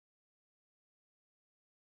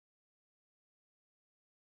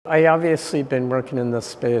I obviously been working in this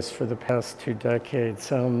space for the past 2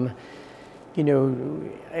 decades. I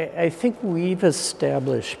think we've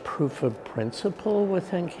established proof of principle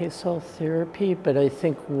with NK cell therapy, but I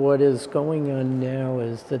think what is going on now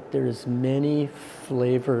is that there's many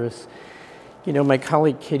flavors. My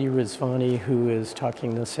colleague Katie Rizvani, who is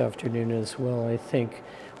talking this afternoon as well, I think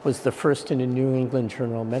was the first in a New England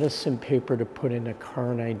Journal of Medicine paper to put in a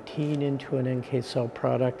CAR-19 into an NK cell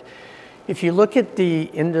product. If you look at the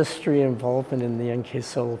industry involvement in the NK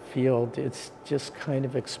cell field, it's just kind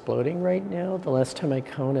of exploding right now. The last time I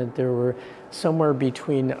counted, there were somewhere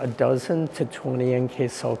between 12 to 20 NK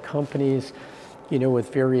cell companies,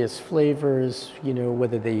 with various flavors,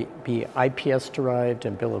 whether they be iPS-derived,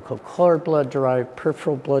 umbilical cord blood-derived,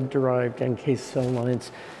 peripheral blood-derived NK cell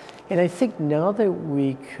lines. And I think now that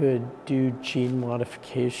we could do gene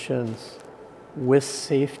modifications with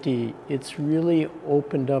safety, it's really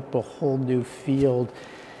opened up a whole new field.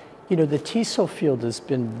 The T cell field has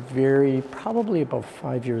been probably about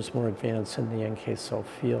 5 years more advanced in the NK cell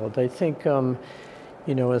field. I think,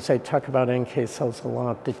 as I talk about NK cells a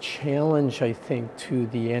lot, the challenge, I think, to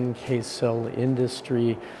the NK cell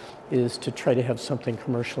industry is to try to have something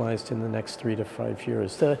commercialized in the next 3 to 5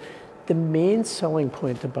 years. The main selling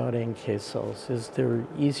point about NK cells is they're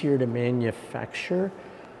easier to manufacture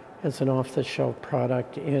as an off-the-shelf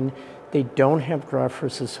product, and they don't have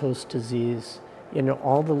graft-versus-host disease. In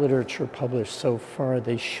all the literature published so far,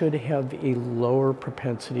 they should have a lower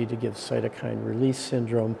propensity to give cytokine release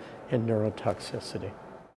syndrome and neurotoxicity.